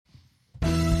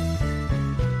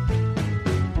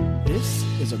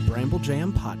is a Bramble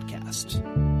Jam podcast.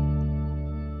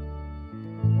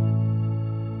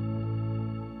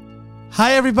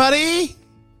 Hi, everybody.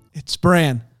 It's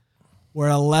Bran.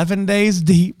 We're 11 days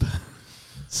deep,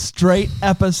 straight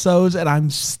episodes, and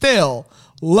I'm still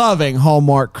loving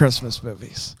Hallmark Christmas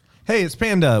movies. Hey, it's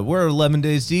Panda. We're 11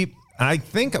 days deep. I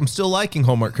think I'm still liking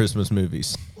Hallmark Christmas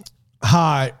movies.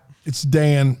 Hi, it's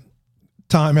Dan.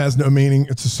 Time has no meaning.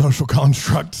 It's a social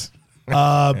construct.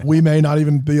 We may not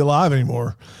even be alive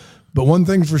anymore. But one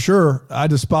thing's for sure, I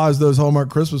despise those Hallmark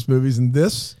Christmas movies, and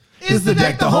this is the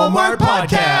Deck the Hallmark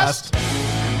podcast.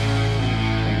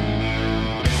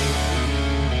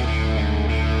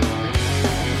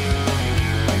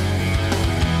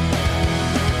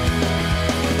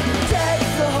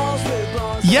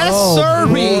 Yes,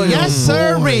 sirree. Yes,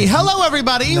 sirree. Hello,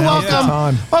 everybody.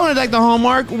 Welcome. Welcome to Deck the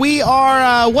Hallmark. We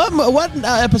are, what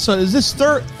episode is this?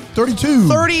 32.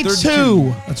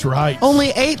 32. That's right.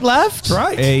 Only 8 left? That's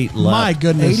right. 8 left. My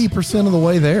goodness. 80% of the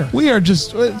way there. We are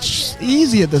just it's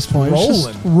easy at this point. Rolling. It's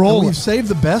just rolling. And we've saved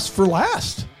the best for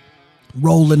last.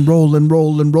 Rolling. Get.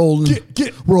 Rolling. Yeah.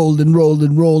 Jingle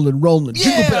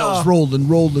bells rolling.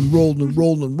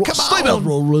 Come Sleigh on. bells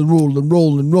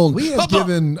rolling. We have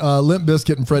given Limp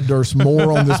Bizkit and Fred Durst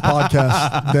more on this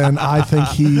podcast than I think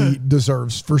he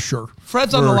deserves, for sure.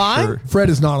 Fred's on the line? Sure. Fred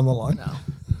is not on the line. No.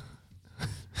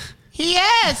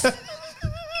 Yes.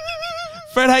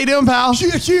 Fred, how you doing, pal?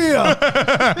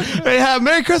 Yeah. Hey,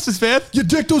 Merry Christmas, man. You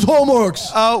dick those hallmarks.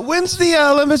 When's the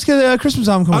Limp Bizkit Christmas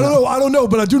album coming out? I don't know,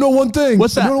 but I do know one thing.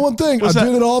 What's that? I do know one thing. What's I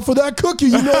that? did it all for that cookie.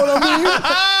 You know what I mean?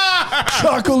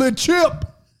 Chocolate chip.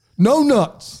 No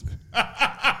nuts.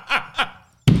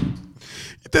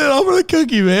 Did it all for the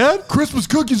cookie, man. Christmas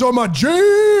cookies are my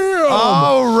jam.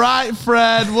 All right,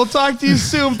 Fred. We'll talk to you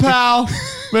soon, pal.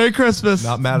 Merry Christmas.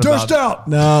 Not mad Durst about out.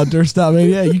 No, Durst out, man.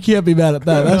 Yeah, you can't be mad at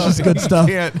that. That's just good stuff.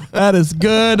 can't. That is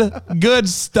good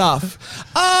stuff.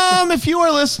 If you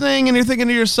are listening and you're thinking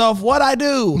to yourself, what I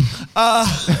do,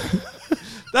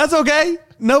 that's okay.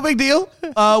 No big deal.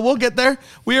 We'll get there.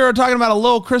 We are talking about a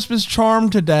little Christmas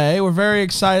charm today. We're very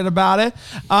excited about it.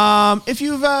 If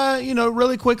you've,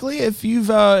 really quickly, if you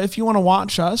want to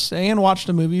watch us and watch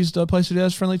the movies, the place to do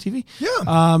is Friendly TV.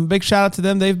 Yeah. Big shout out to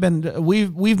them.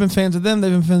 We've been fans of them.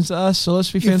 They've been fans of us. So let's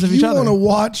be fans of each other. If you want to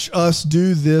watch us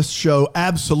do this show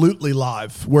absolutely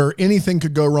live, where anything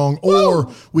could go wrong,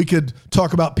 or we could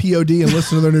talk about POD and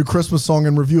listen to their new Christmas song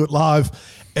and review it live,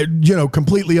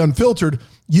 completely unfiltered,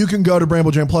 you can go to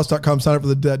BrambleJamPlus.com, sign up for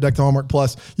the Deck the Hallmark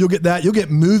Plus. You'll get that. You'll get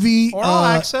movie. All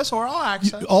access.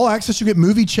 All access. You get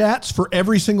movie chats for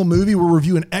every single movie. We're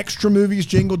reviewing extra movies,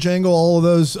 Jingle Jangle, all of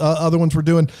those other ones we're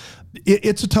doing.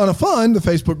 It's a ton of fun. The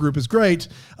Facebook group is great.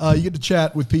 You get to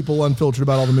chat with people unfiltered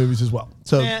about all the movies as well.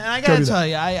 So, and I gotta tell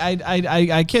you,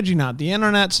 I kid you not. The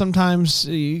internet sometimes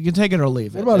you can take it or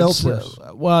leave it. What about elsewhere?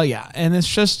 Well, yeah, and it's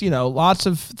just lots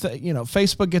of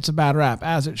Facebook gets a bad rap,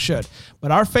 as it should.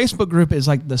 But our Facebook group is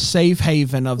like the safe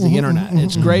haven of the internet.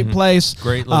 It's a great place,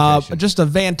 Great location. just a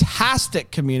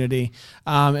fantastic community,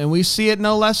 and we see it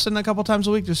no less than a couple times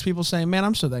a week. Just people saying, "Man,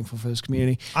 I'm so thankful for this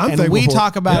community," and we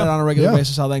talk about it on a regular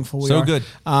basis. How thankful we are.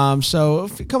 So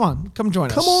good. Come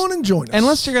join us. Come on and join us.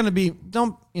 Unless you're going to be,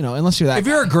 unless you're that. If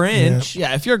you're a Grinch,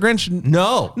 yeah, if you're a Grinch,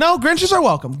 no, Grinches are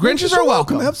welcome. Grinches are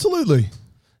welcome. Absolutely.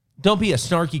 don't be a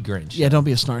snarky Grinch. Yeah, don't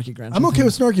be a snarky Grinch. I'm okay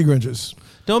with snarky Grinches.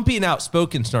 Don't be an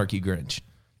outspoken snarky Grinch.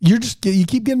 You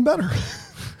keep getting better.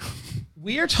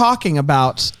 We are talking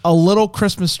about a little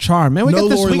Christmas charm. Man, we No got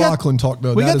this. Lori Loughlin talk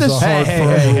though. We That got is this. a hard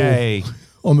firm rule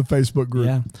on the Facebook group.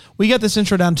 Yeah, we got this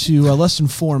intro down to less than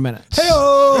 4 minutes.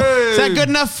 Hey-o! Is that good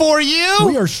enough for you?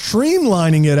 We are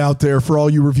streamlining it out there for all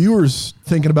you reviewers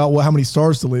thinking about how many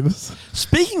stars to leave us.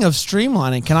 Speaking of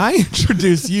streamlining, can I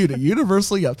introduce you to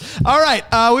Universal Yup? All right,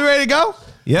 we ready to go?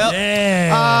 Yep.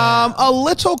 Yeah. A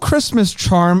Little Christmas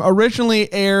Charm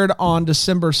originally aired on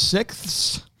December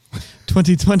 6th,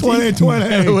 2020.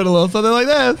 2020. With a little something like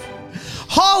this.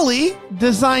 Holly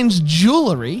designs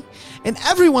jewelry, and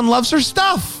everyone loves her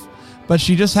stuff, but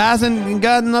she just hasn't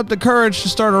gotten up the courage to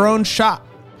start her own shop.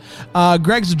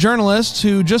 Greg's a journalist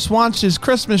who just wants his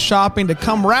Christmas shopping to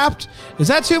come wrapped. Is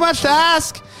that too much to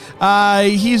ask?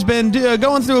 He's been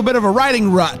going through a bit of a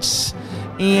writing rut,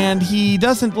 and he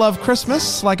doesn't love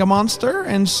Christmas like a monster,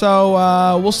 and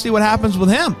so we'll see what happens with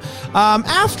him.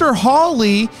 After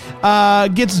Holly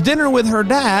gets dinner with her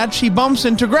dad, she bumps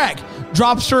into Greg,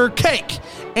 drops her cake,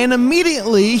 and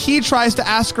immediately he tries to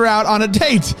ask her out on a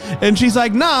date, and she's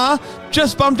like, nah,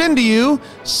 just bumped into you,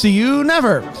 see you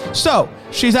never. So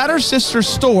she's at her sister's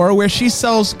store where she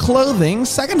sells clothing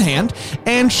secondhand,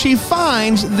 and she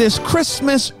finds this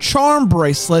Christmas charm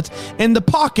bracelet in the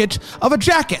pocket of a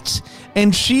jacket.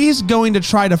 and she's going to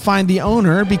try to find the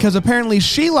owner because apparently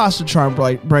she lost a charm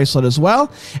bracelet as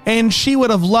well, and she would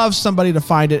have loved somebody to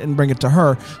find it and bring it to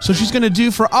her. So she's going to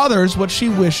do for others what she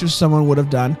wishes someone would have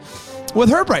done with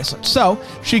her bracelet. So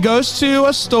she goes to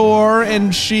a store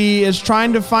and she is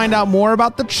trying to find out more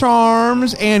about the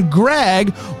charms, and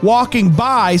Greg, walking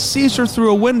by, sees her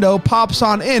through a window, pops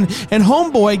on in, and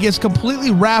homeboy gets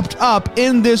completely wrapped up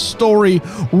in this story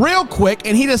real quick,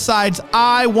 and he decides,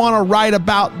 I want to write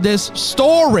about this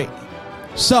story.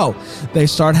 So they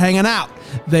start hanging out.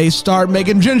 They start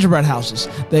making gingerbread houses.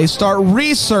 They start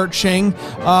researching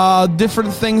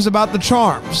different things about the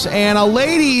charms. And a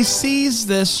lady sees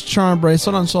this charm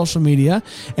bracelet on social media,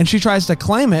 and she tries to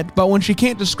claim it. But when she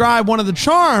can't describe one of the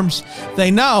charms,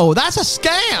 they know that's a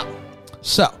scam.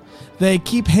 So they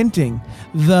keep hinting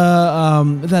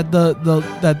that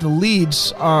the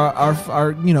leads are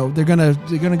they're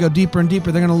gonna go deeper and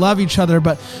deeper. They're gonna love each other,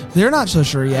 but they're not so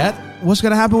sure yet what's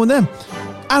gonna happen with them.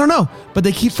 I don't know, but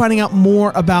they keep finding out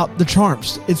more about the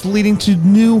charms. It's leading to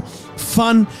new,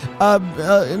 fun,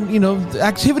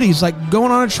 activities like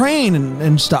going on a train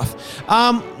and stuff.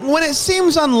 When it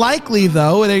seems unlikely,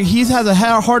 though, he has a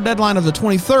hard deadline of the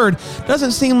 23rd.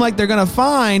 Doesn't seem like they're going to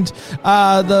find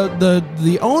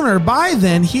the owner by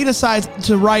then. He decides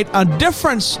to write a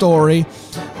different story.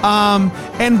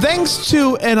 And thanks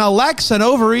to an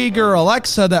overeager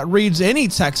Alexa that reads any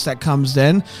text that comes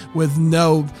in with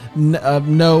no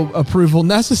approval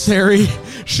necessary,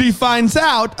 she finds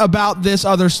out about this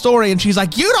other story, and she's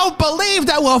like, you don't believe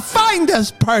that we'll find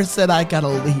this person, I gotta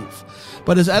leave.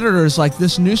 But his editor is like,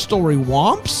 this new story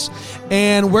womps,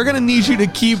 and we're going to need you to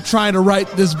keep trying to write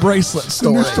this bracelet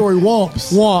story. The new story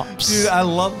womps. Womps. Dude, I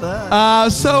love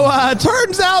that. So it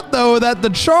turns out, though, that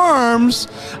the charms,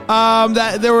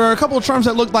 that there were a couple of charms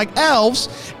that looked like elves,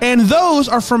 and those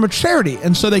are from a charity.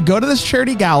 And so they go to this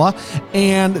charity gala,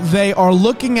 and they are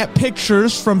looking at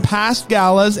pictures from past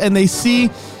galas, and they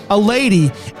see a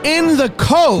lady in the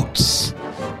coats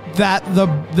that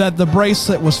the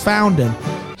bracelet was found in.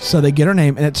 So they get her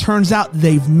name, and it turns out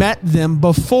they've met them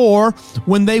before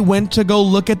when they went to go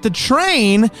look at the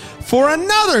train for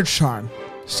another charm.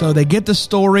 So they get the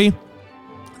story.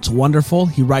 It's wonderful.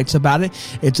 He writes about it.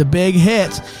 It's a big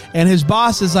hit. And his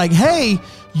boss is like, hey,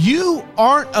 you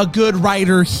aren't a good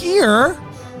writer here.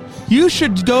 You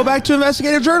should go back to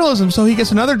investigative journalism. So he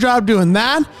gets another job doing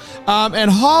that.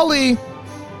 And Holly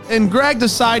and Greg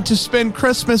decide to spend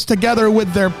Christmas together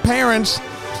with their parents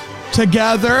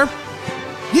together.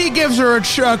 He gives her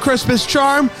a Christmas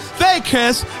charm. They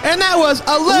kiss, and that was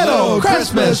a little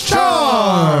Christmas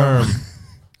charm.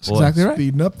 That's exactly right.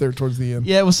 Speeding up there towards the end.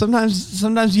 Yeah, well,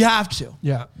 sometimes you have to.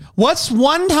 Yeah. What's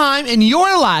one time in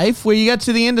your life where you got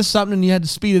to the end of something and you had to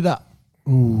speed it up?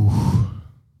 Ooh.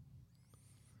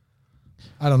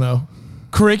 I don't know.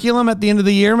 Curriculum at the end of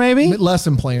the year, maybe?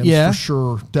 Lesson plans, for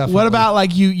sure. Definitely. What about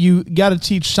like you got to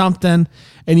teach something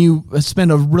and you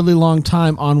spend a really long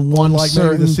time on one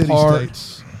certain maybe the city part?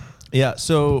 States. Yeah,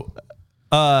 so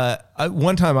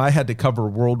one time I had to cover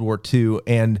World War II,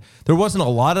 and there wasn't a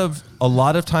lot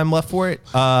of time left for it.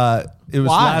 It was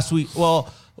last week.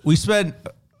 Well, we spent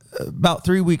about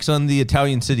 3 weeks on the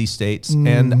Italian city-states,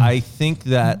 and I think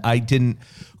that I didn't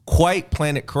quite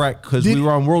plan it correct because we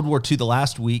were on World War II the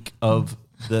last week of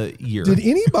the year. Did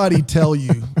anybody tell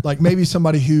you, like maybe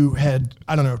somebody who had,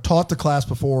 I don't know, taught the class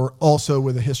before, also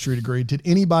with a history degree, did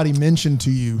anybody mention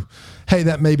to you, hey,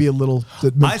 that may be a little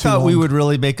I thought we would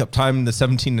really make up time in the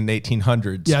 17 and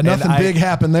 1800s. Yeah, nothing big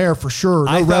happened there for sure.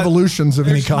 No revolutions of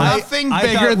any kind. Nothing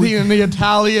bigger than the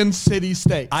Italian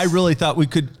city-states. I really thought we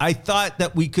could. I thought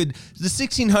that we could. The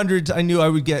 1600s, I knew I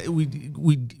would get.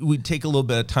 We'd take a little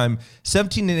bit of time.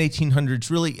 17 and 1800s,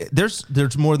 really,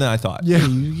 there's more than I thought. Yeah,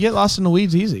 you get lost in the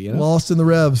weeds easy. You know? Lost in the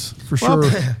revs for sure.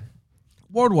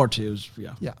 World War II is,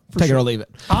 take it or leave it.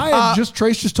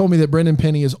 Trace just told me that Brendan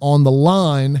Penny is on the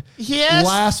line. Yes.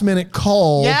 Last minute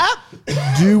call. Yeah.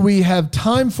 Do we have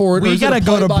time for it? We got to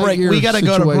go to break. We got to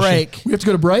go to break. We have to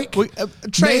go to break?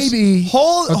 Trace, maybe.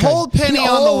 Hold Penny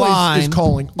on the line. He's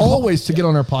calling always to get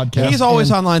on our podcast. He's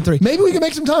always on line 3. Maybe we can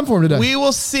make some time for him today. We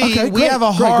will see. Okay, we have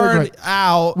a hard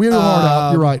out. We have a hard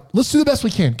out. You're right. Let's do the best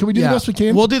we can. Can we do the best we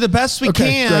can? We'll do the best we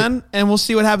can, and we'll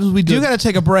see what happens. We do got to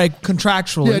take a break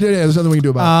contractually. Yeah, there's nothing we can do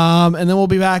about it. And then we'll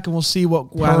be back and we'll see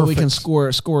how we can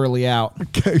scorely out.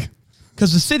 Okay.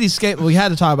 Because the cityscape, we had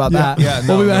to talk about that. Yeah,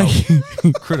 we'll be back.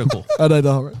 Critical. I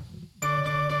know.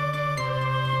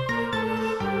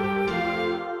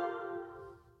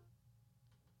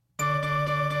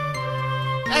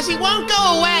 Guys, he won't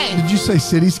go away. Did you say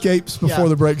cityscapes before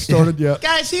the break started? Yeah.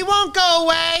 Guys, he won't go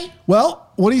away.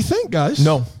 Well, what do you think, guys?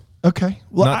 No. Okay.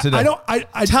 Well, Not today.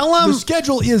 I Tell 'em- the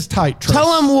schedule is tight. Trace.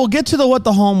 Tell them we'll get to the what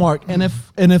the hallmark, and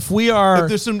if we are If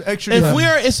there's some extra if time. we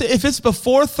are if it's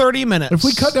before 30 minutes, If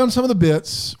we cut down some of the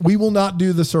bits, we will not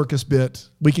do the circus bit.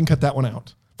 We can cut that one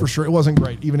out for sure. It wasn't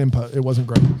great. Even it wasn't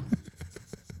great.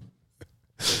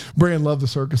 Brand loved the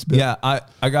circus bit. Yeah, I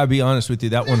gotta be honest with you.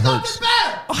 That one hurts.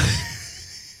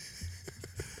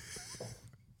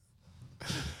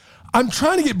 I'm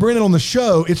trying to get Brennan on the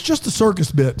show. It's just the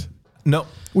circus bit. No.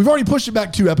 We've already pushed it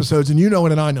back 2 episodes, and you know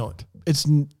it, and I know it.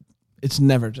 it's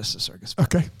never just a circus.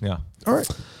 Okay. Yeah. All right.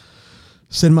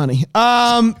 Send money.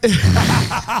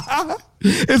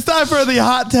 It's time for the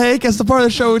hot take. It's the part of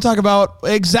the show where we talk about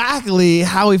exactly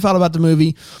how we felt about the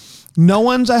movie. No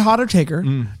one's a hotter taker.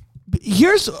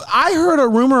 I heard a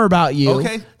rumor about you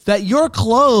that your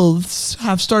clothes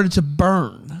have started to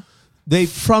burn.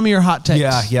 From your hot takes.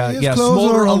 His clothes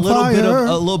Smolder are a on little bit fire. of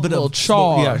a little bit Little of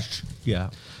char. Yeah.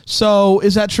 So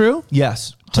is that true?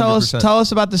 Yes. Tell 100%.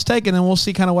 us about this take, and then we'll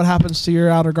see kind of what happens to your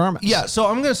outer garments. Yeah, so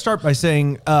I'm going to start by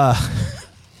saying,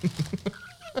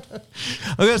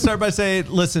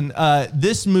 listen,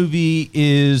 this movie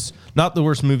is not the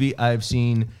worst movie I've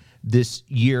seen this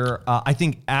year. I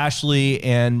think Ashley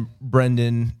and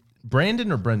Brendan. Brendan.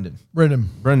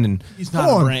 He's not Come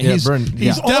a on. brain. Yeah, He's, Brendan.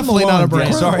 he's Yeah. definitely not a brain.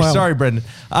 Brendan. Sorry, Brendan.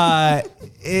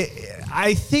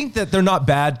 I think that they're not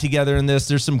bad together in this.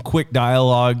 There's some quick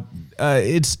dialogue.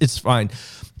 It's fine.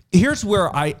 Here's where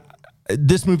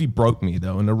this movie broke me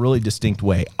though in a really distinct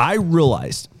way. I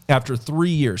realized after 3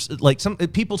 years, like some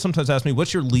people sometimes ask me,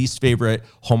 "What's your least favorite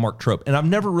Hallmark trope?" And I've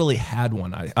never really had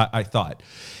one. I thought,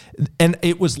 and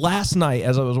it was last night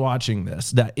as I was watching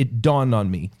this that it dawned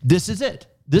on me. This is it.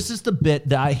 This is the bit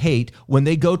that I hate when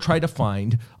they go try to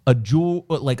find a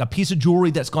piece of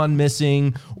jewelry that's gone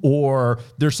missing, or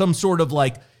there's some sort of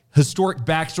like historic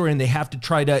backstory and they have to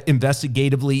try to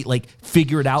investigatively like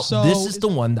figure it out. So this is the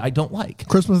one that I don't like.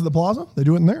 Christmas at the Plaza? They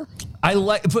do it in there? I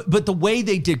like, but the way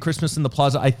they did Christmas in the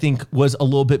Plaza, I think was a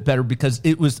little bit better because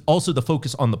it was also the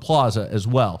focus on the Plaza as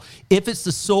well. If it's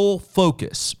the sole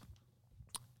focus,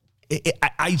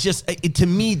 to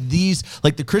me, these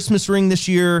like the Christmas ring this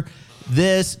year,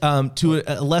 this to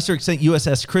a lesser extent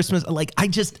USS Christmas, like I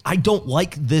don't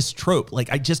like this trope. Like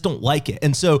I just don't like it.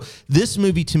 And so this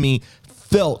movie to me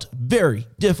felt very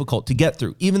difficult to get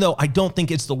through, even though I don't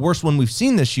think it's the worst one we've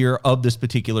seen this year of this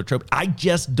particular trope. I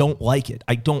just don't like it.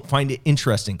 I don't find it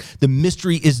interesting. The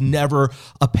mystery is never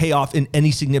a payoff in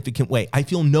any significant way. I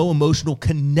feel no emotional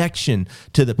connection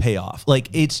to the payoff. Like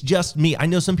it's just me. I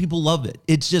know some people love it.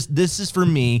 It's just, this is for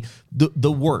me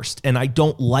the worst, and I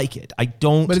don't like it. I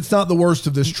don't. But it's not the worst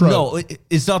of this trope. No,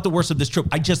 it's not the worst of this trope.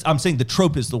 I'm saying the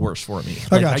trope is the worst for me.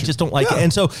 I Like, got I you. just don't like it.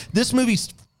 And so this movie's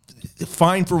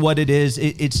fine for what it is.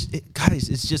 Guys,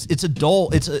 it's a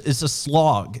dull, it's a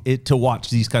slog to watch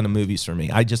these kind of movies for me.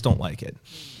 I just don't like it.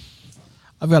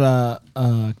 I've got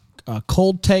a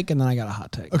cold take, and then I got a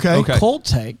hot take. Okay. Cold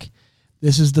take.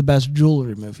 This is the best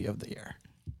jewelry movie of the year.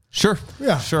 Sure.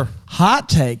 Yeah. Sure. Hot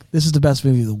take. This is the best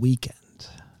movie of the weekend.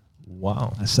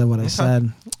 Wow. I said what I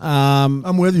said.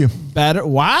 I'm with you. Better.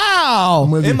 Wow.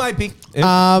 I'm with It you. might be.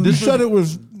 You said it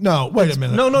was, no, wait a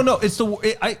minute.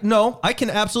 No. I can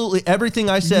absolutely, everything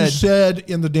I You said, said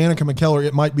in the Danica McKellar,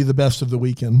 it might be the best of the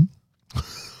weekend.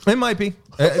 it might be.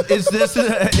 Is this...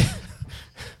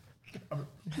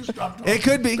 It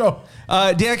could be. Go.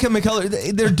 Danica McKellar,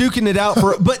 they're duking it out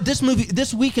for. But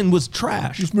this weekend was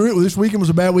trash. This weekend was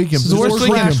a bad weekend. This is the worst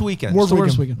trash weekend. Worst It's the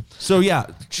worst weekend. weekend. So yeah,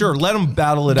 sure. Let them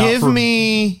battle it out. Give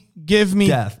me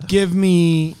death. Give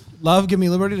me love. Give me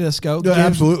Liberty Disco. Yeah,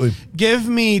 absolutely. Give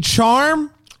me Charm,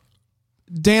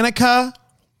 Danica,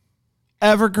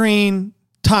 Evergreen,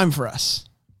 Time for Us.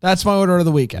 That's my order of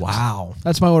the weekend. Wow.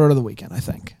 That's my order of the weekend. I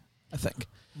think.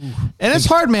 And it's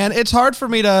hard, man. It's hard for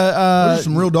me to. There's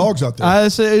some real dogs out there.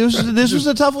 This was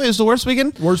a tough week. It was the worst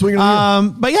weekend. Worst weekend of the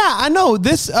year. But yeah, I know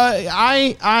this.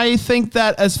 I think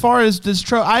that as far as this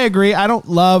trope, I agree. I don't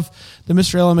love the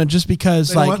mystery element just because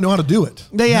They don't know how to do it.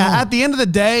 at the end of the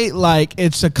day, like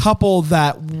it's a couple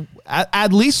that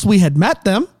at least we had met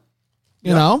them,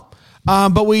 you know,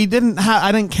 but we didn't.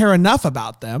 I didn't care enough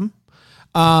about them.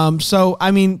 So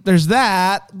I mean, there's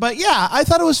that, but yeah, I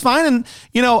thought it was fine. And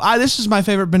you know, this is my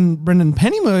favorite Brendan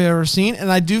Penny movie I've ever seen. And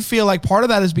I do feel like part of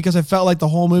that is because I felt like the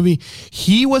whole movie,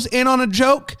 he was in on a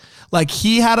joke. Like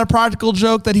he had a practical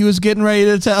joke that he was getting ready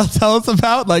to tell us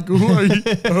about. Like, and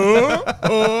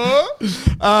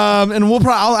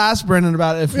I'll ask Brendan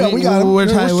about it. If we got him. We're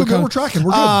tracking.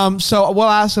 We're good. So we'll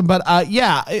ask him. But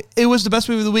it was the best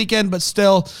movie of the weekend, but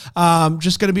still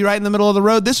just going to be right in the middle of the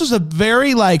road. This was a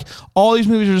very like, all these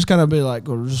movies are just going to be like,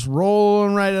 we're just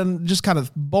rolling right and just kind of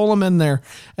bowl them in there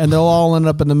and they'll all end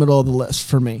up in the middle of the list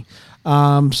for me.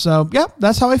 So yeah,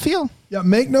 that's how I feel. Yeah,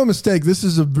 make no mistake, this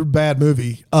is a bad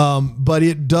movie, but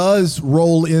it does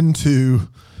roll into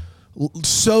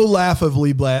so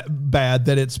laughably bad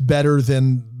that it's better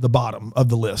than the bottom of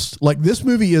the list. Like this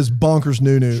movie is bonkers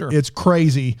new. Sure. It's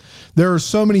crazy. There are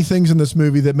so many things in this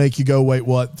movie that make you go, wait,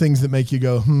 what? Things that make you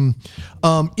go,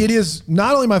 It is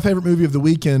not only my favorite movie of the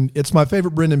weekend, it's my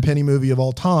favorite Brendan Penny movie of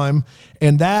all time.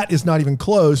 And that is not even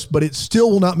close, but it still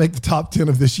will not make the top 10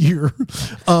 of this year.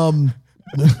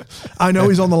 I know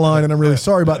he's on the line and I'm really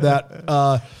sorry about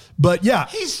that. But yeah,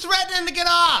 he's threatening to get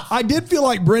off. I did feel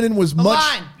like Brendan was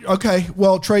okay.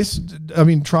 Well, Trace,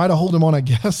 try to hold him on, I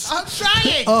guess. I'm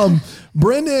trying.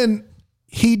 Brendan,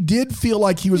 he did feel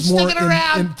like he was more,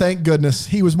 and thank goodness,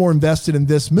 he was more invested in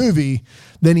this movie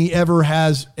than he ever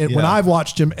has when I've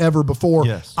watched him ever before.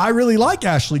 Yes. I really like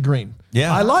Ashley Greene.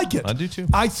 Yeah, I like it. I do too.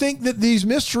 I think that these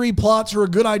mystery plots are a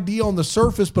good idea on the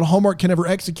surface, but Hallmark can never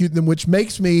execute them, which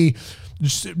makes me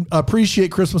just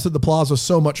appreciate Christmas at the Plaza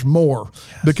so much more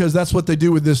because that's what they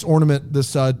do with this ornament,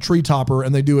 this tree topper,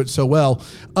 and they do it so well.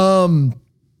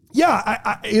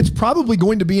 It's probably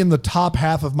going to be in the top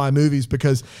half of my movies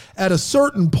because at a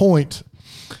certain point,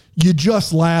 you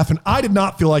just laugh. And I did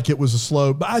not feel like it was a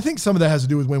slow, but I think some of that has to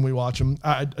do with when we watch them.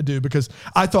 I do because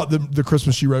I thought the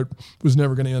Christmas She Wrote was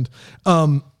never going to end.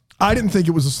 I didn't think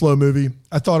it was a slow movie.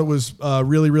 I thought it was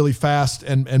really, really fast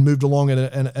and moved along at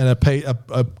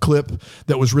a clip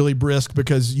that was really brisk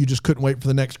because you just couldn't wait for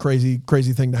the next crazy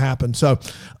thing to happen. So,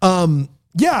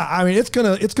 it's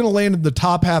gonna land in the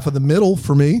top half of the middle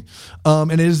for me,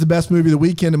 and it is the best movie of the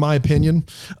weekend in my opinion.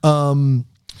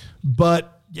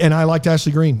 And I liked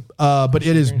Ashley Greene, but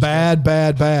it is bad.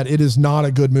 It is not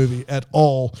a good movie at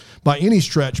all by any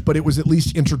stretch, but it was at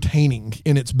least entertaining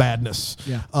in its badness,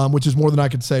 which is more than I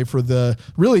could say for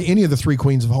any of the three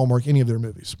queens of Hallmark, any of their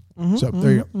movies. So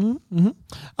there you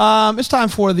go. It's time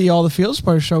for the All the Feels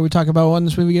part of the show. We talk about what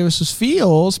this movie gave us as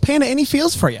feels. Panda, any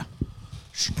feels for you?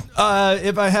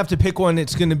 If I have to pick one,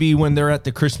 it's going to be when they're at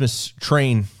the Christmas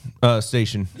train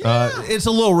station. It's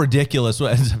a little ridiculous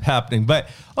what ends up happening, but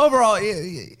overall,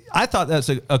 I thought that's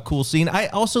a cool scene. I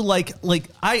also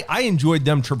I enjoyed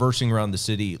them traversing around the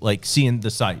city, like seeing the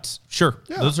sights. Sure,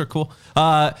 those are cool.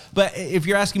 But if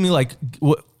you're asking me,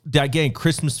 did I get any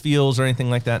Christmas feels or anything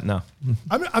like that? No.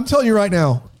 I'm telling you right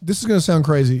now, this is going to sound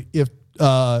crazy. If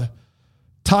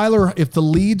Tyler, if the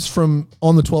leads from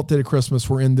On the 12th Day of Christmas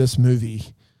were in this movie,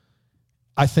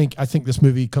 I think this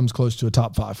movie comes close to a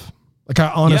top 5. Like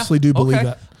I honestly do believe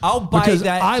that. I'll buy because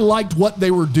that. I liked what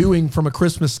they were doing from a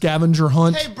Christmas scavenger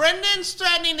hunt. Hey, Brendan's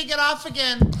threatening to get off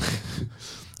again.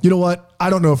 You know what? I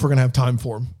don't know if we're gonna have time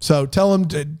for him. So tell him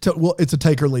well, it's a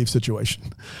take or leave situation.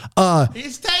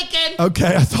 He's taken.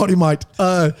 Okay, I thought he might.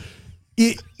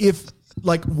 If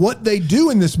like what they do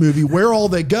in this movie, where all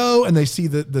they go and they see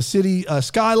the city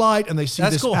skylight and they see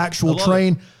this actual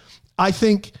train. I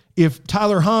think if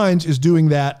Tyler Hines is doing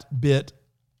that bit,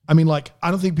 I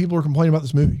don't think people are complaining about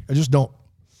this movie. I just don't.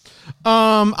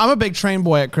 I'm a big train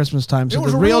boy at Christmas time. So it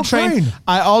was the a real real train.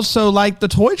 I also like the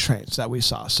toy trains that we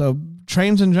saw. So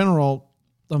trains in general,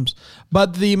 thumbs.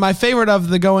 But my favorite of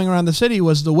the going around the city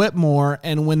was the Whitmore,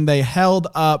 and when they held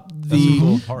up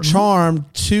the charm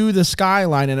to the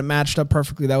skyline and it matched up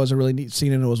perfectly, that was a really neat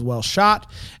scene and it was well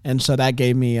shot. And so that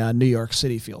gave me New York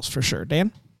City feels for sure.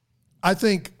 Dan? I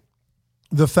think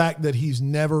the fact that he's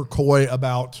never coy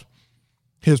about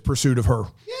his pursuit of her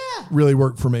really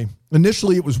worked for me.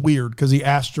 Initially, it was weird because he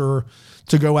asked her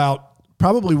to go out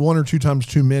probably one or two times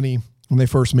too many when they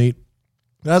first meet.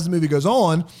 As the movie goes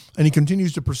on and he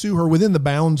continues to pursue her within the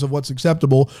bounds of what's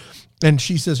acceptable, and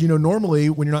she says, normally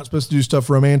when you're not supposed to do stuff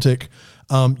romantic,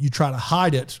 you try to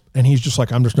hide it. And he's just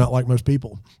like, I'm just not like most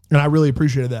people. And I really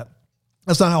appreciated that.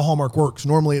 That's not how Hallmark works.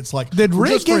 Normally it's like, did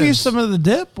Rig give you some of the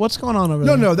dip? What's going on over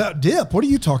there? No, that dip. What are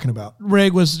you talking about?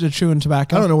 Rig was chewing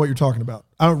tobacco. I don't know what you're talking about.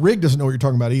 Rig doesn't know what you're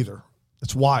talking about either.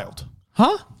 It's wild.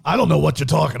 Huh? I don't know what you're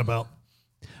talking about.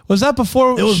 Was that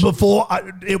before? It was before.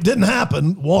 It didn't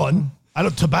happen. One.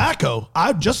 Tobacco.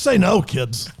 I just say no,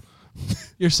 kids.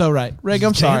 You're so right. Rig,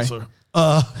 I'm sorry.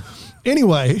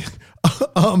 Anyway,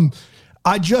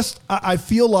 I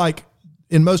feel like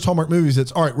in most Hallmark movies,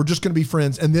 it's all right, we're just going to be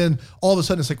friends. And then all of a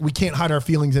sudden it's like, we can't hide our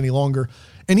feelings any longer.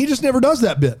 And he just never does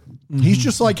that bit. Mm-hmm. He's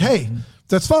just like, hey,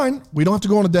 that's fine. We don't have to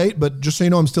go on a date, but just so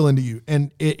you know, I'm still into you. And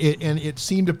it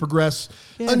seemed to progress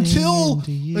until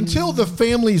the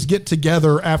families get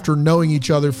together after knowing each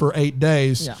other for 8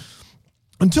 days. Yeah.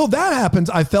 Until that happens,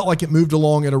 I felt like it moved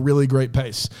along at a really great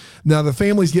pace. Now, the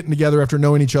families getting together after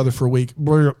knowing each other for a week,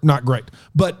 not great.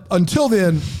 But until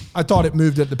then, I thought it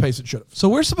moved at the pace it should have. So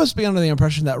we're supposed to be under the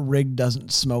impression that Rig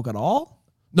doesn't smoke at all?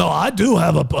 No, I do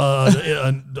have a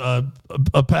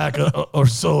pack or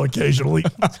so occasionally.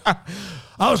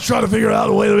 I was trying to figure out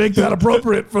a way to make that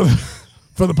appropriate for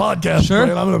the podcast. Sure.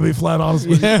 Man, I'm going to be flat honest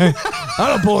with you. I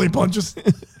don't pull any punches.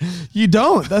 You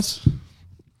don't. That's...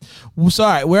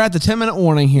 Sorry, we're at the 10-minute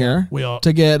warning here. We are.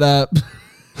 To get...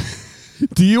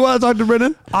 Do you want to talk to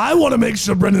Brendan? I want to make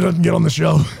sure Brendan doesn't get on the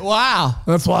show. Wow.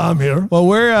 That's why I'm here. Well,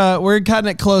 we're cutting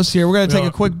it close here. We're going to take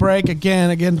a quick break again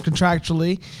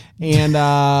contractually, and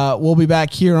we'll be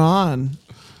back here on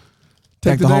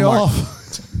Take the day Hallmark. off.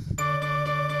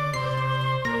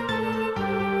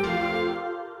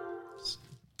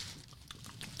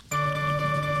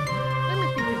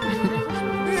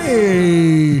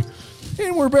 Hey,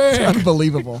 and we're back.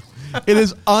 Unbelievable. It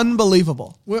is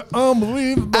unbelievable. We're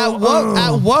unbelievable.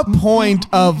 At what point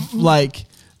of like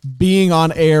being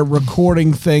on air,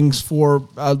 recording things for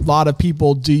a lot of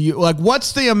people do you like?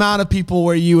 What's the amount of people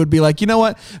where you would be like, you know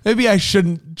what? Maybe I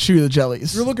shouldn't chew the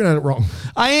jellies. You're looking at it wrong.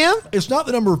 I am. It's not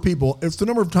the number of people. It's the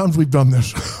number of times we've done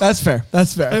this. That's fair.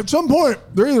 That's fair. At some point,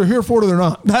 they're either here for it or they're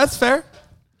not. That's fair.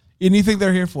 And you think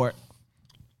they're here for it?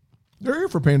 They're here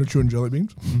for Panda chewing jelly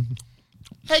beans.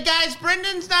 Hey guys,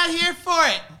 Brendan's not here for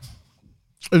it.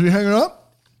 Is he hanging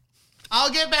up? I'll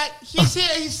get back. He's here.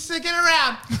 He's sticking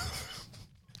around.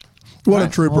 What a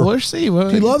trooper. Well, we'll see. He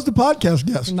loves the podcast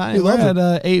guest. Nine, He we're loves at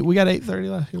it. 8. We got 8:30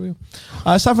 left. Here we go.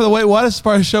 It's time for the Wait What. It's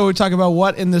part of the show. We talk about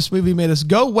what in this movie made us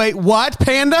go, wait, what?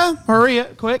 Panda? Hurry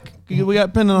up, quick. We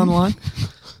got Panda on the line.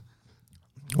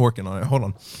 Working on it.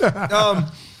 Hold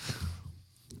on.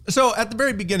 So at the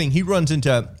very beginning, he runs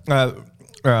into,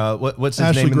 what's his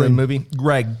Ashley name Greene. in the movie?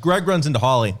 Greg. Greg runs into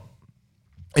Holly,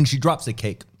 and she drops a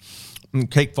cake. And the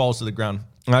cake falls to the ground.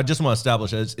 And I just want to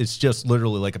establish it's just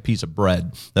literally like a piece of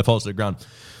bread that falls to the ground.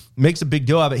 Makes a big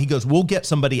deal of it. He goes, we'll get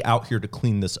somebody out here to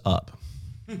clean this up.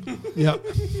 Yep.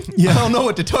 I don't know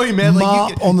what to tell you, man.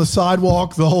 Mop on the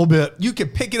sidewalk, the whole bit. You can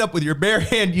pick it up with your bare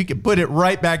hand. You can put it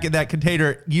right back in that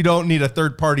container. You don't need a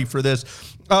third party for this.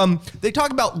 They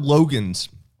talk about Logan's.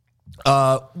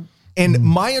 And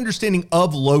my understanding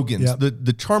of Logan's,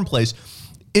 the charm place,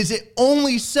 is it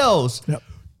only sells... Yep.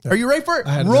 Are you ready for it?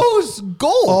 Rose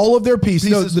gold. All of their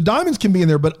pieces. No, the diamonds can be in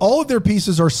there, but all of their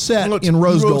pieces are set in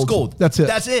rose gold. That's it.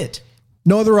 That's it.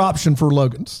 No other option for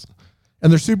Logan's.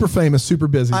 And they're super famous, super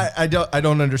busy. I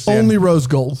don't understand. Only rose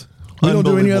gold. We don't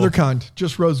do any other kind.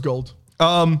 Just rose gold.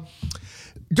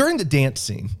 During the dance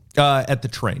scene at the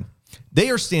train, they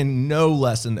are standing no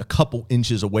less than a couple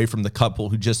inches away from the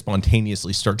couple who just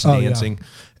spontaneously starts dancing.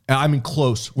 Yeah. I mean,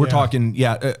 close. We're talking,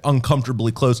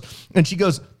 uncomfortably close. And she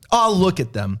goes, oh, look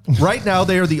at them. Right now,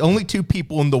 they are the only two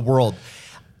people in the world.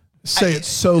 Say it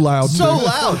so loud. So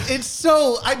loud. It's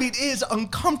so, it is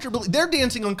uncomfortably, they're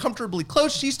dancing uncomfortably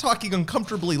close. She's talking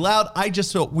uncomfortably loud. I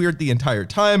just felt weird the entire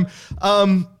time.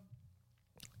 The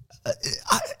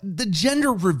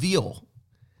gender reveal.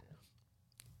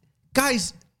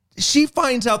 Guys, she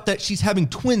finds out that she's having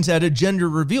twins at a gender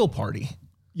reveal party.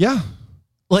 Yeah.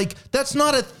 Like, that's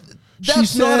not a... She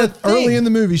said early in the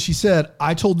movie, she said,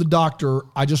 I told the doctor,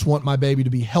 I just want my baby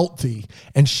to be healthy.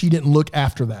 And she didn't look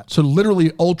after that. So literally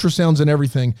ultrasounds and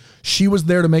everything. She was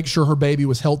there to make sure her baby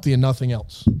was healthy and nothing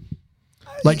else.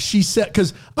 Like she said,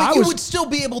 because But you would still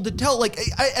be able to tell, like,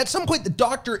 at some point, the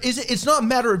doctor, it's not a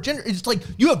matter of gender. It's like,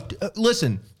 you have,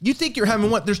 listen, you think you're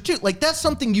having what? There's two. Like, that's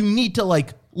something you need to,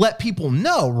 like, let people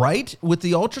know, right? With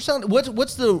the ultrasound.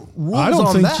 What's the rules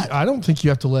on that? I don't think you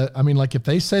have to like, if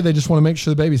they say they just want to make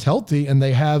sure the baby's healthy and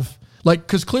they have, like,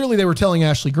 because clearly they were telling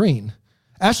Ashley Greene.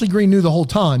 Ashley Greene knew the whole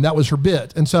time. That was her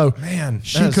bit. And so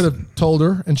she could have told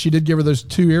her, and she did give her those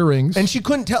 2 earrings. And she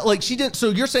couldn't tell, like, she didn't. So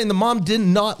you're saying the mom did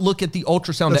not look at the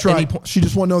ultrasound at any point? She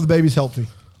just wanted to know the baby's healthy.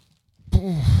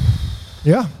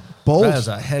 Yeah. Bold. That is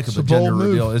a heck of a gender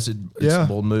reveal. It's a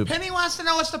bold move. Penny wants to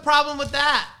know what's the problem with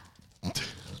that.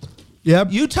 Yep.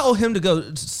 You tell him to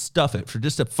go stuff it for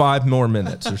just 5 more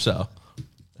minutes or so.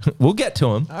 We'll get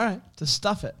to him. All right. To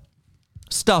stuff it.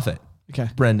 Stuff it. Okay.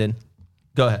 Brendan,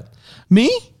 go ahead.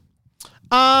 Me?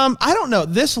 I don't know.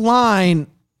 This line,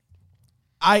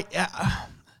 it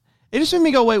just made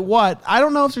me go, wait, what? I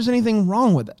don't know if there's anything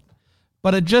wrong with it.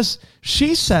 But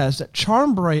she says that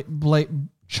charm bracelets.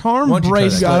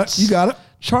 You got it.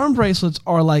 Charm bracelets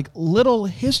are like little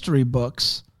history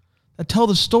books that tell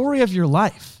the story of your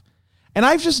life. And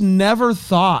I've just never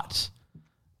thought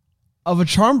of a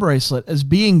charm bracelet as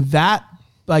being that,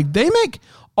 like, they make,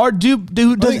 or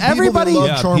does everybody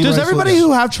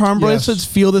who have charm bracelets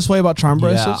feel this way about charm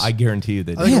bracelets? Yeah, I guarantee you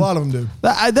they do. I think a lot of them do.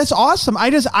 That's awesome.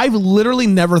 I've literally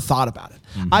never thought about it.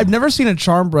 Mm-hmm. I've never seen a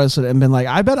charm bracelet and been like,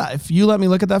 I bet if you let me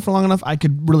look at that for long enough, I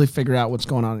could really figure out what's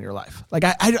going on in your life. Like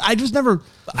I just never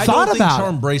thought about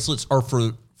charm bracelets are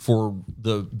for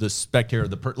the spectator,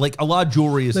 like a lot of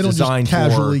jewelry is designed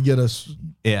just casually get us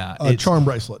a charm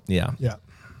bracelet. Yeah.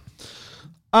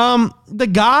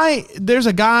 There's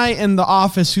a guy in the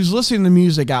office who's listening to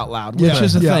music out loud, which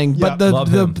is a thing. But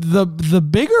the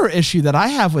bigger issue that I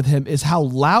have with him is how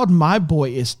loud my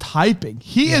boy is typing.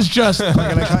 He is just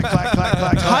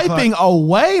typing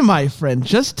away, my friend.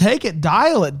 Just take it,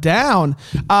 dial it down.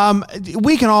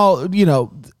 We can all,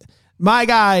 my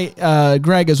guy,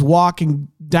 Greg, is walking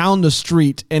down the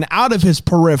street and out of his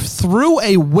periph through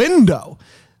a window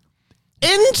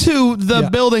into the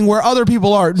building where other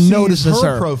people are, notices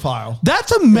her profile.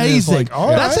 That's amazing. Like,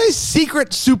 that's a secret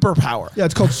superpower. Yeah,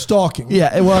 it's called stalking.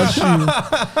 Yeah, it was.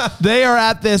 They are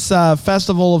at this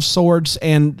festival of sorts,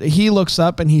 and he looks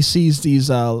up and he sees these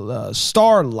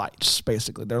star lights,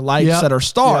 basically. They're lights that are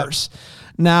stars.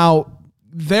 Now,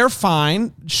 they're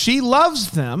fine. She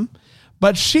loves them,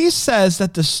 but she says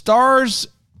that the stars'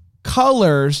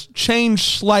 colors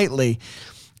change slightly.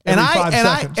 And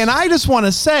I just want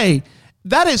to say,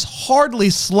 that is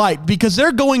hardly slight because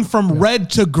they're going from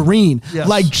red to green,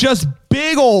 like just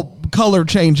big old color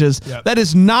changes. Yep. That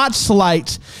is not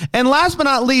slight. And last but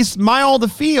not least, My All the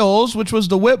Feels, which was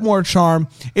the Whitmore charm,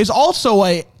 is also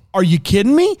are you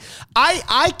kidding me?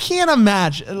 I can't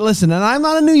imagine. Listen, and I'm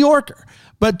not a New Yorker,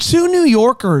 but two New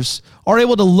Yorkers are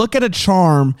able to look at a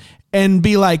charm and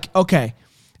be like, okay,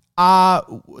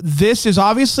 this is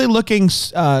obviously looking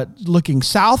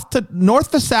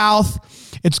north to south.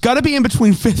 It's got to be in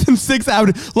between 5th and 6th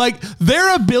Avenue. Like,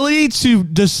 their ability to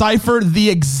decipher the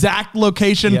exact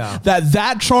location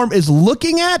that charm is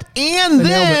looking at and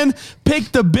then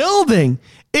pick the building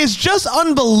is just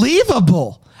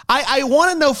unbelievable. I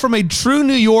want to know from a true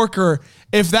New Yorker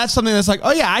if that's something that's like,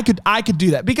 oh yeah, I could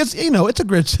do that, because it's a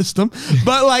grid system,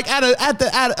 but like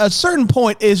at a certain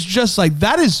point, it's just like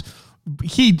that is.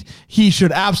 He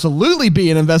should absolutely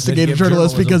be an investigative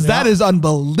journalist because that is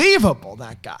unbelievable.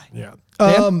 That guy. Yeah.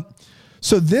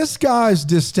 So this guy's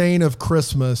disdain of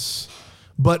Christmas,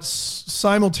 but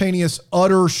simultaneous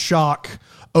utter shock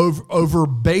over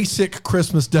basic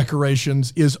Christmas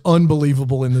decorations is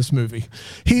unbelievable in this movie.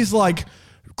 He's like,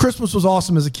 Christmas was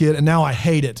awesome as a kid, and now I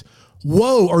hate it.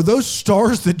 Whoa, are those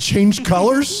stars that change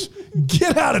colors?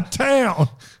 Get out of town.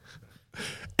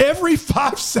 Every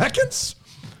 5 seconds?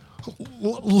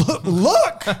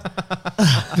 Look.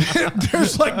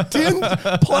 There's like 10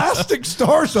 plastic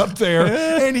stars up there,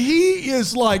 and he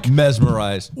is like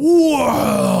mesmerized.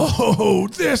 Whoa,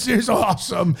 this is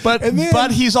awesome.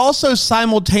 But he's also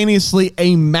simultaneously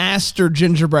a master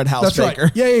gingerbread house baker.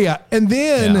 Right. Yeah. And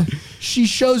then she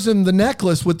shows him the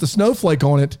necklace with the snowflake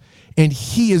on it, and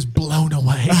he is blown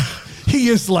away. He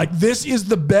is like, this is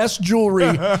the best jewelry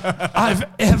I've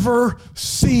ever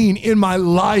seen in my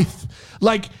life.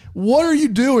 Like, what are you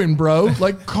doing, bro?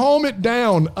 Like, calm it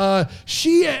down.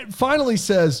 She finally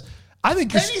says, I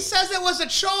think then he says it was a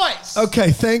choice.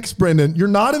 Okay, thanks, Brendan. You're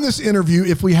not in this interview.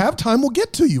 If we have time, we'll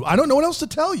get to you. I don't know what else to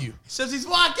tell you. He says he's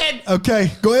walking.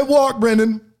 Okay, go ahead, walk,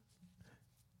 Brendan.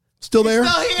 Still there?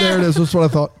 Still here. There it is. That's what I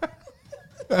thought.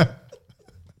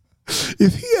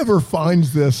 If he ever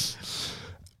finds this,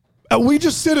 we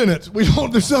just sit in it.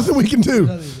 There's nothing we can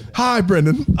do. Hi,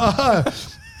 Brendan.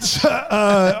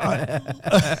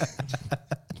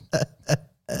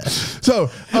 So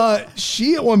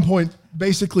she at one point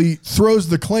basically throws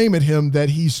the claim at him that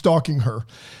he's stalking her.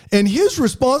 And his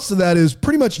response to that is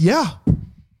pretty much, yeah,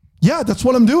 that's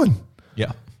what I'm doing.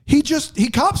 Yeah. He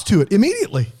cops to it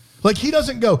immediately. Like, he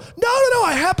doesn't go, no,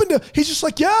 I happen to, he's just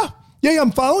like, yeah,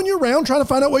 I'm following you around trying to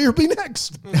find out what you'll be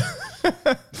next.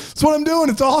 That's what I'm doing.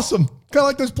 It's awesome. Kind of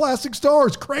like those plastic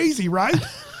stars. Crazy, right?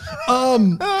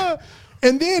 And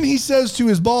then he says to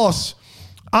his boss,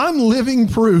 I'm living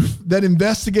proof that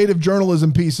investigative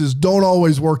journalism pieces don't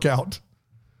always work out.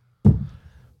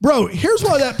 Bro, here's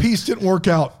why that piece didn't work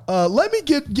out. Let me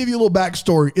give you a little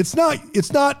backstory. It's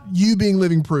not you being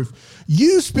living proof.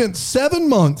 You spent 7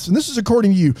 months, and this is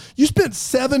according to you spent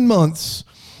 7 months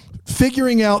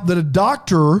figuring out that a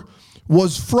doctor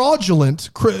was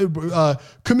fraudulent,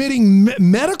 committing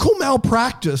medical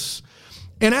malpractice.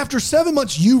 And after 7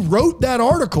 months, you wrote that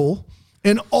article,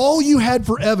 and all you had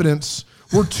for evidence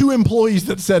were 2 employees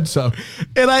that said so.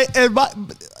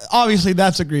 Obviously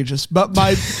that's egregious, but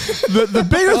the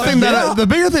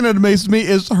bigger thing that amazes me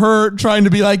is her trying to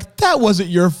be like, that wasn't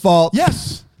your fault.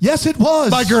 Yes, it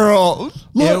was. My girl.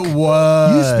 Look, it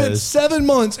was. You spent 7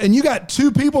 months and you got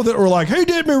 2 people that were like, he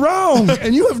did me wrong.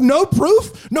 And you have no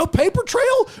proof, no paper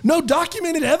trail, no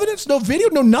documented evidence, no video,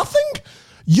 no nothing.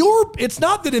 It's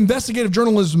not that investigative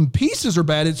journalism pieces are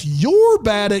bad. It's you're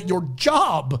bad at your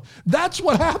job. That's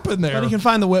what happened there. But you can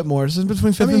find the Whitmores. It's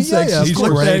between 5th and 6th. Yeah, He's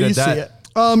great at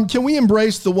that. Can we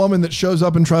embrace the woman that shows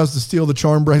up and tries to steal the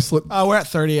charm bracelet? We're at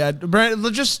 30.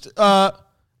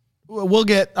 We'll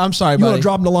get. I'm sorry, You buddy. want to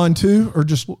drop him the line too, or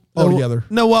just all together?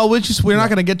 No, well, we're not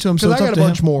going to get to him. So Because it's I up got a to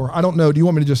bunch him. more. I don't know. Do you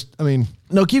want me to just?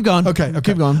 No, keep going. Okay.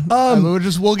 Keep going.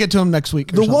 We'll get to him next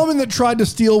week. The woman that tried to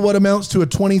steal what amounts to a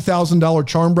 $20,000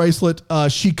 charm bracelet,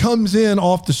 she comes in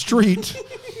off the street,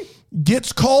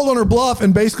 gets called on her bluff,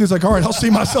 and basically is like, all right, I'll see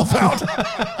myself out.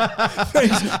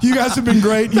 Thanks. You guys have been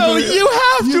great. You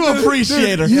have to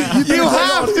appreciate her. You have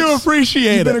to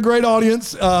appreciate You've been a it. great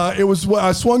audience.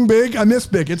 I swung big. I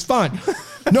missed big. It's fine.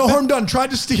 No harm done. Tried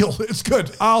to steal. It's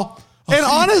good. I'll And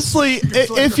honestly,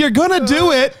 if you're going to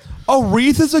do it, a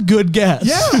wreath is a good guess.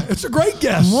 Yeah, it's a great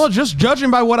guess. Well, just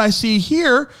judging by what I see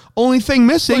here, only thing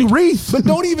missing, wreath. But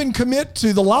don't even commit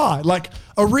to the lie. Like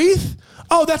a wreath?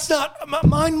 Oh, that's not,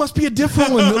 mine must be a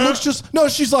different one. It looks just, no,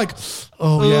 she's like,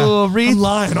 oh yeah, wreath. I'm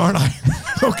lying, aren't I?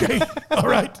 Okay, all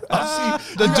right. I'll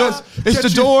see. It's the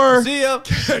door. See ya.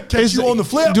 Catch you on the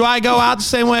flip. Do I go out the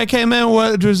same way I came in?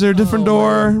 What, is there a different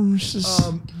door? It's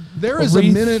just- There is a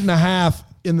minute and a half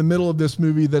in the middle of this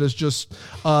movie that is just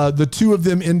the 2 of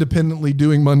them independently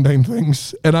doing mundane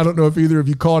things. And I don't know if either of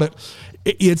you caught it.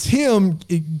 It's him,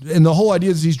 and the whole idea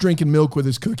is he's drinking milk with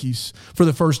his cookies for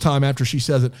the first time after she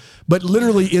says it. But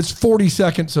literally, it's 40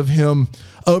 seconds of him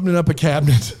opening up a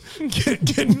cabinet,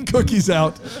 getting cookies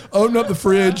out, opening up the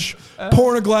fridge,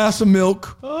 pouring a glass of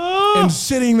milk, and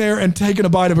sitting there and taking a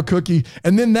bite of a cookie.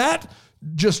 And then that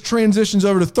just transitions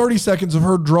over to 30 seconds of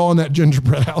her drawing that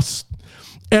gingerbread house.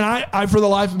 And I, for the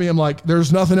life of me, I'm like,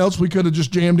 there's nothing else we could have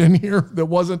just jammed in here that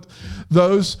wasn't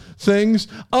those things.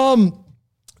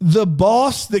 The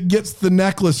boss that gets the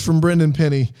necklace from Brendan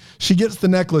Penny, she gets the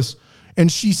necklace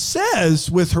and she says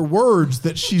with her words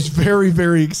that she's very,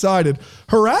 very excited.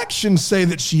 Her actions say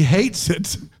that she hates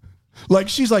it. Like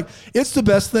she's like, it's the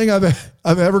best thing I've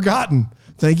ever gotten.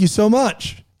 Thank you so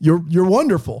much. You're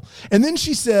wonderful. And then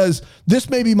she says,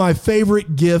 this may be my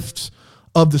favorite gift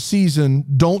of the season.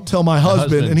 Don't tell my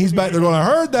husband. And he's back there going, I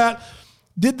heard that.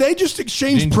 Did they just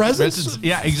exchange presents?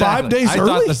 Yeah, exactly. 5 days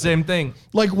early? I thought the same thing.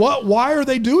 Like what? Why are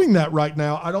they doing that right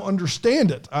now? I don't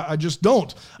understand it. I just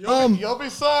don't. You'll be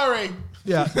sorry.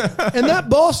 Yeah. And that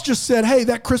boss just said, hey,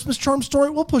 that Christmas charm story,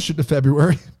 we'll push it to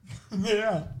February.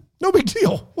 Yeah. No big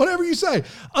deal. Whatever you say.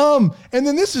 And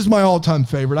then this is my all-time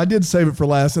favorite. I did save it for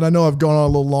last, and I know I've gone on a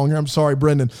little longer. I'm sorry,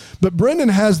 Brendan. But Brendan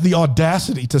has the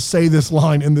audacity to say this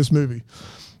line in this movie.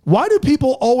 Why do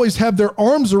people always have their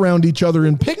arms around each other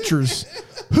in pictures?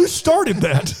 Who started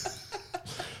that?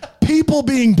 People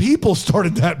being people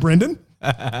started that, Brendan.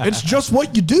 It's just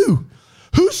what you do.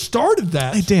 Who started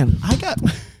that? Hey, Dan,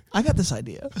 I got this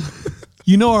idea.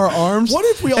 You know our arms. What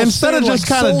if we all instead of stand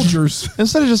just like kind soldiers?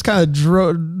 Instead of just kind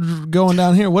of going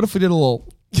down here, what if we did a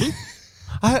little?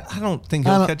 I don't think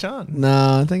he'll catch on.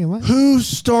 No, I think it might. Who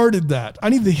started that? I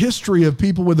need the history of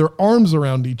people with their arms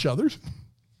around each other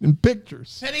in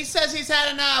pictures. And he says he's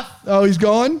had enough. Oh, he's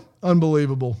gone?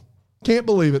 Unbelievable. Can't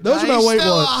believe it. Those are my He's weight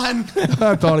still ones. on.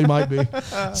 I thought he might be.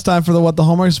 It's time for the What the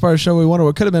Hallmark Inspired show. We wonder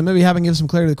what could have been. Maybe having give some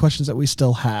clarity to the questions that we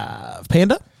still have.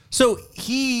 Panda? So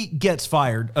he gets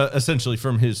fired essentially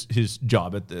from his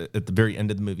job at the very end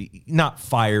of the movie. Not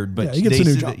fired, but Yeah, he gets a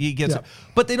new job. He gets, Yeah.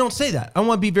 but they don't say that. I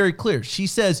want to be very clear. She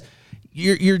says,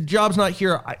 "Your job's not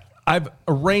here. I've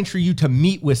arranged for you to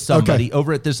meet with somebody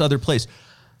over at this other place."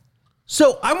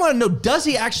 So I want to know, does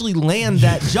he actually land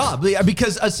that job?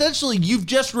 Because essentially you've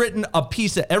just written a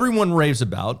piece that everyone raves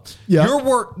about. Yeah. Your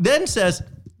work then says,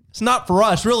 it's not for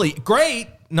us, really. Great,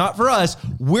 not for us.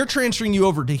 We're transferring you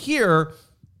over to here.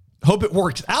 Hope it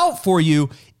works out for you.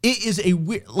 It is a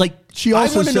weird, like, She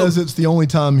also says it's the only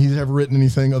time he's ever written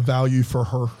anything of value for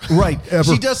her. right. Ever.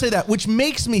 She does say that, which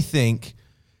makes me think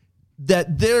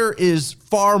that there is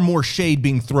far more shade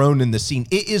being thrown in the scene.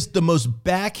 It is the most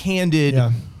backhanded,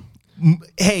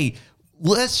 hey,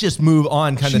 let's just move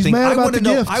on kind of She's thing. mad about the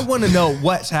gift. I want to know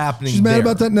what's happening. She's mad there.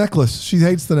 about that necklace. She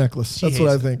hates the necklace. That's what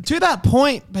I hates think. To that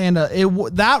point, Panda,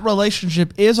 that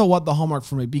relationship is a What the Hallmark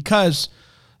for me because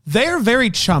they're very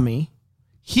chummy.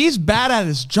 He's bad at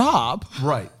his job.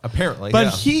 Right, apparently.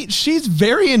 But yeah. she's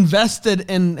very invested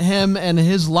in him and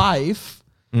his life.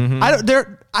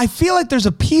 I feel like there's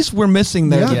a piece we're missing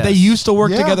there. Yeah. That they used to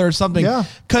work Yeah. together or something. Yeah.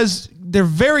 Because they're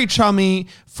very chummy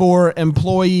for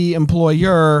employee,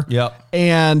 employer. Yep.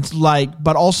 And like,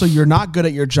 but also you're not good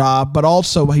at your job, but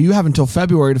also you have until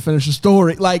February to finish the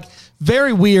story. Like,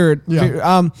 very weird.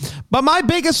 Yeah. But my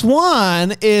biggest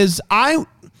one is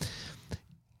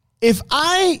if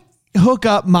I hook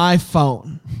up my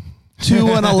phone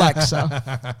to an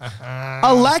Alexa,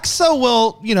 Alexa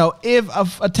will,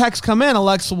 if a text come in,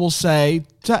 Alexa will say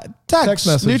text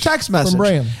message new text message from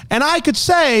Bran. And I could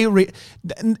say,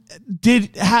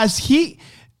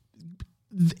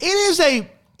 it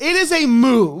is a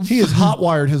move. He has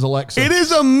hotwired his Alexa. It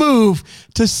is a move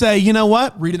to say, you know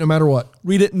what? Read it no matter what.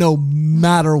 Read it no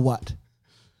matter what.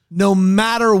 No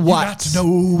matter what. Got to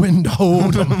know when to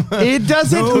hold 'em. It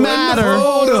doesn't Know when to matter.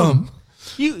 hold 'em.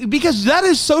 Because that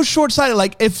is so short-sighted.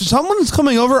 Like, if someone's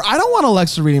coming over, I don't want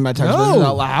Alexa reading my text messages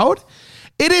out loud.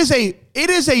 It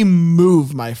is a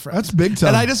move, my friend. That's big time.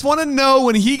 And I just want to know,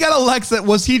 when he got Alexa,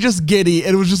 was he just giddy?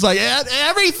 And it was just like,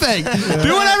 everything. Do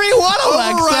whatever you want,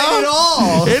 Alexa. Override it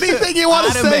all. Anything you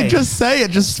want to say, just say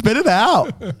it. Just spit it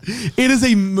out. It is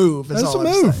a move. That's a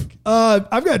move.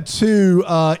 I've got two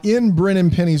in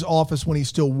Brennan Penny's office when he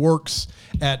still works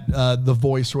at The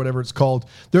Voice or whatever it's called.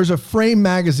 There's a Frame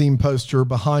magazine poster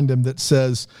behind him that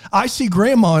says, "I see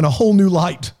Grandma in a whole new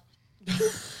light."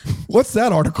 What's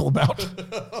that article about?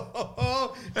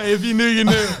 Hey, if you knew, you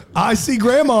knew. I see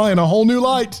Grandma in a whole new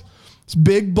light. It's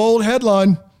big, bold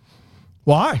headline.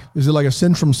 Why? Is it like a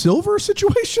Centrum Silver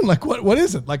situation? Like, what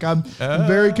is it? Like, I'm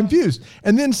very confused.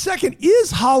 And then second,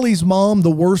 is Holly's mom the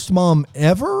worst mom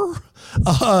ever?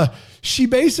 She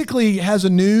basically has a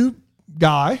new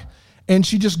guy, and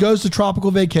she just goes to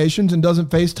tropical vacations and doesn't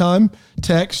FaceTime,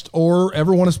 text, or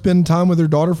ever want to spend time with her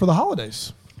daughter for the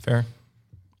holidays. Fair.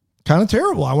 Kind of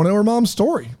terrible. I want to know her mom's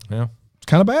story. Yeah. It's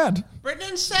kind of bad.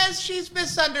 Brendan says she's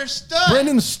misunderstood.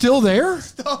 Brendan's still there?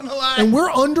 Still on the line. And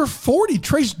we're under 40.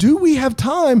 Trace, do we have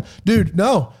time? Dude,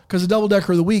 no, because the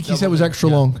double-decker of the week, he said was extra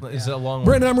long. Is it a long one?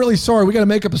 Brendan, I'm really sorry. We got to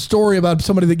make up a story about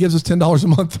somebody that gives us $10 a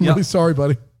month. I'm really sorry,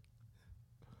 buddy.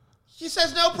 He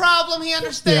says no problem. He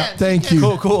understands. Yeah, thank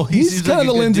you. Cool. He's kind of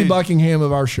the Lindsey dude. Buckingham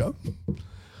of our show.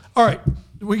 All right.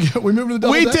 We moved to the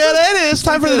double We did it. It's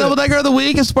time for the double decker of the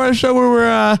week. It's part of the show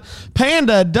where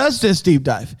Panda does this deep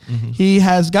dive. He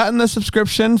has gotten the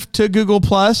subscription to Google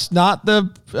Plus, not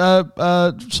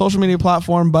the social media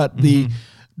platform, but the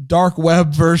dark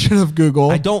web version of Google.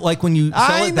 I don't like when you sell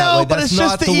I it that know, way. but That's it's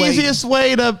just not the way- easiest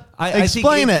way to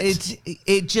explain I it.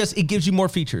 think it gives you more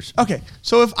features. Okay,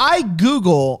 so if I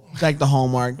Google like the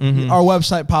Hallmark, our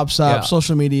website pops up, Yeah.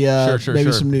 social media, Sure, maybe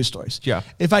sure. some news stories. Yeah.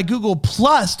 If I Google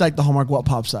plus like the Hallmark, what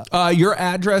pops up? Your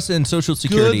address and social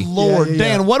security. Good Lord, Yeah.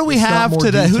 Dan, what do we It's not have more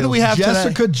today? Who do details. we have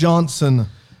Jessica today? Johnson.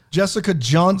 Jessica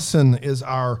Johnson is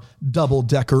our double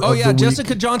decker Oh of yeah, the week.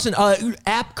 Jessica Johnson,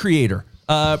 app creator.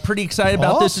 Pretty excited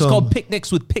about this. It's Awesome. called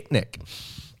Picnics with Picnic.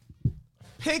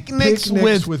 Picnics Picnics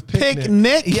with with Picnic.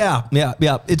 Picnic. Yeah.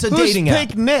 It's a Who's dating app.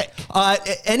 Picnic?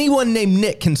 Anyone named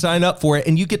Nick can sign up for it,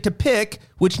 and you get to pick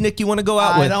which Nick you want to go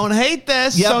out I with. don't hate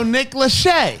this. Yep. So Nick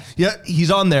Lachey, Yeah,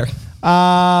 he's on there.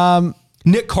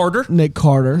 Nick Carter Nick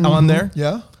Carter. on there.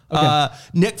 Yeah.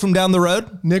 Nick from down the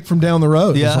road. Nick from down the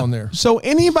road is Yeah. on there. So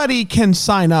anybody can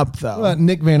sign up though. What about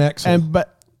Nick Van Exel?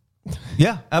 But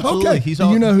Yeah, absolutely. Okay. He's Do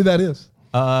on. you know who that is?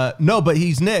 No, but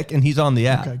he's Nick, and he's on the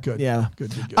app. Okay, good. yeah.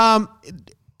 Good. Um,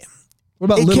 What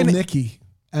about it Little can- Nicky?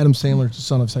 Adam Sandler's the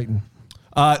son of Satan.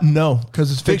 No,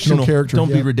 'Cause it's fictional character, Don't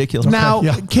be yeah. ridiculous. now,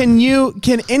 yeah.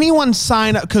 can anyone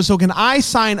sign up? So can I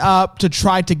sign up to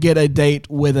try to get a date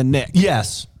with a Nick?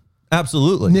 yes,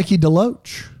 absolutely. Nikki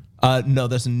DeLoach. No,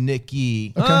 that's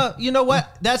Nikki. Okay. You know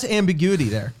what? That's ambiguity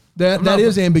there. That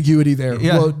is ambiguity there.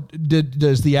 Yeah. Well,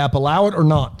 does the app allow it or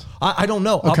not? I don't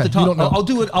know. Off Okay, the you top, don't know. I'll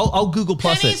do it. I'll Google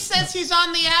Plus it. says he's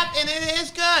on the app and it is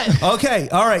good. Okay.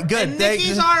 All right. Good.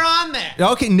 are on there.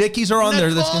 Okay. Nicky's are on there.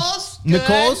 Nicole's good.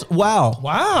 Nicole's. Wow.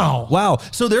 Wow. Wow.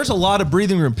 So there's a lot of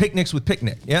breathing room. Picnics with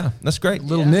Picnic. Yeah, that's great.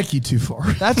 Little Nicky too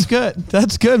far. That's good.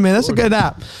 That's good, man. That's a good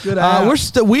app. Good app.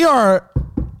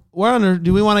 We're under.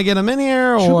 Do we want to get him in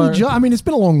here Should or? we I mean, it's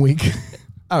been a long week.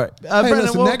 All right, Hey, Brendan,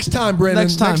 listen, next time, Brendan.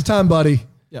 Next time. Buddy.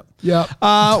 Yep.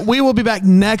 Yep. We will be back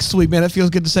next week, man. It feels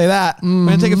good to say that. We're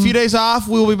going to take a few days off.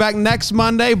 We will be back next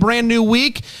Monday. Brand new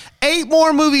week. 8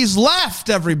 more movies left,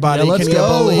 everybody. Yeah, let's Can go.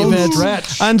 you believe Home it?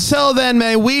 stretch. Until then,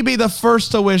 may we be the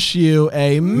first to wish you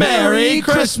a Merry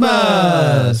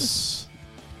Christmas.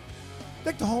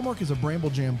 Deck the Hallmark is a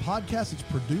Bramble Jam podcast. It's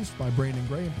produced by Brandon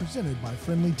Gray and presented by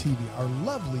Friendly TV. Our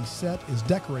lovely set is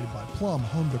decorated by Plum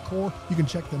Home Decor. You can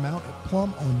check them out at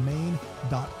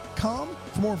plumonmain.com. BrambleJamPodcast.com.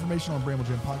 For more information on Bramble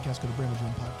Jam Podcast, go to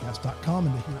BrambleJamPodcast.com.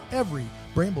 And to hear every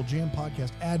Bramble Jam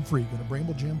podcast ad-free, go to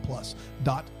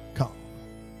BrambleJamPlus.com.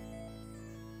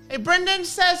 Hey, Brendan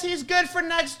says he's good for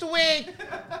next week.